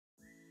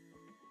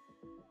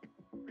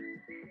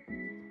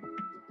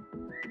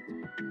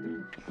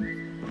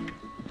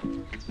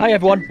Hi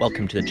everyone,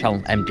 welcome to the channel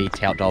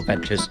MDT Outdoor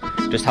Adventures.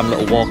 Just having a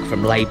little walk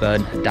from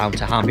Leyburn down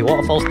to Harmby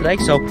Waterfalls today,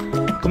 so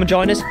come and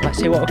join us, let's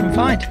see what we can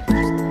find.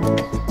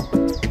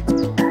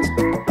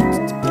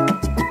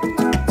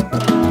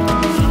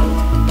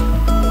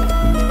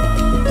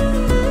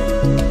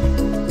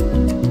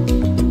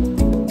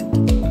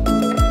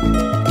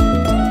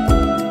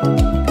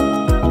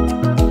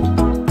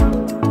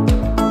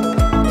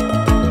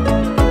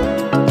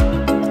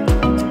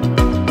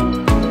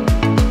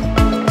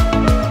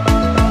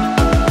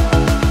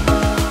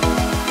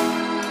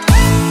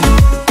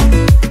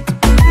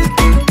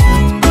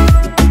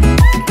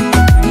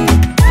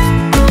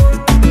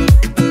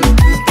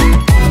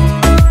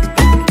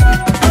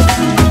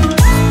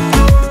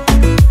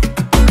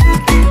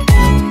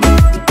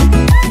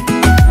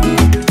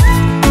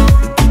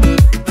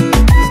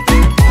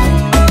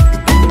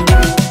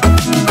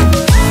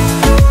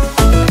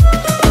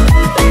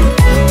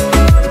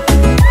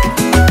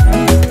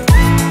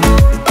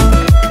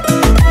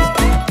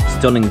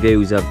 Stunning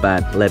views of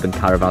Leyburn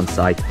caravan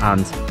site,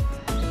 and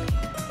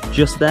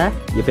just there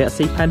you'll be able to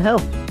see Pen Hill.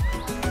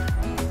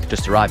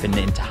 Just arriving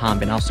into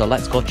Harmby now, so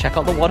let's go check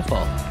out the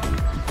waterfall.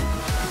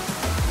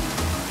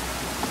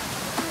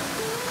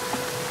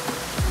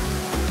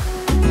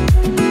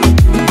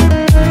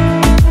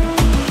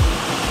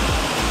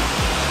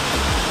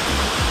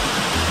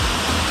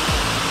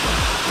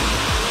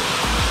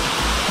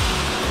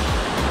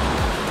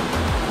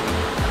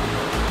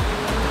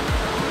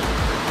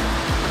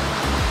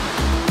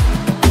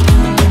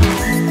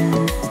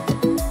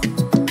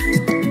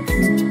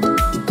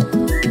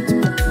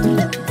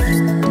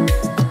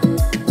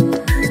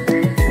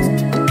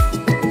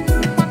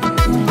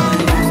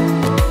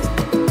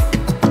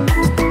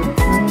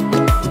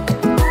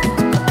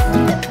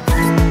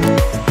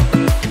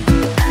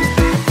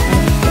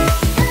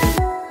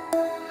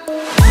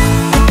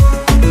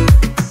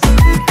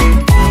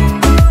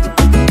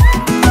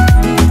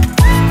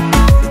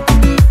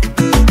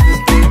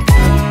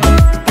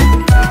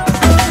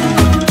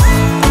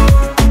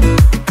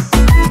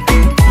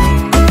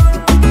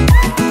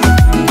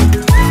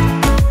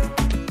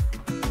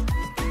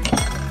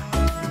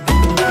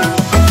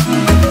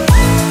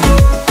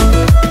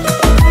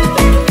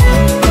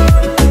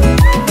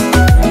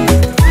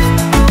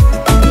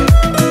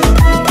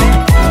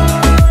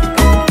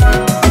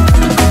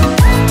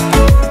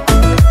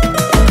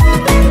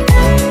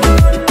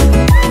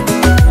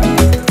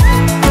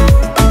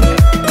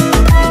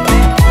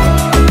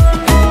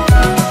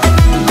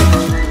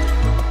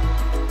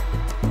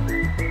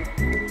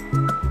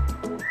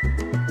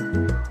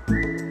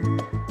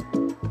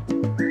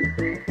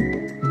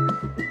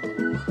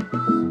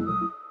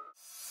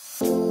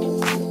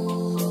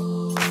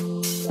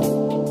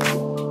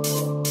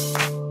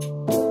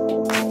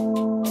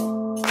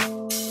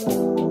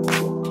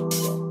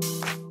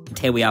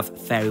 Here we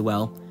have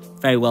Farewell.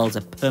 Farewell is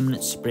a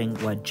permanent spring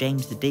where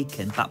James the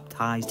Deacon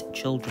baptised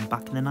children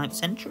back in the 9th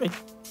century.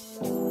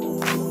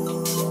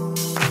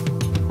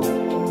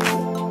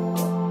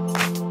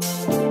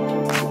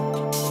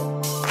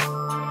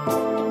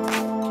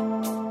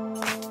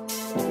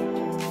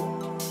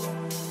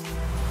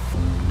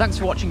 Thanks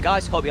for watching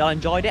guys, hope you all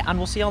enjoyed it, and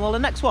we'll see you all on the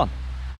next one.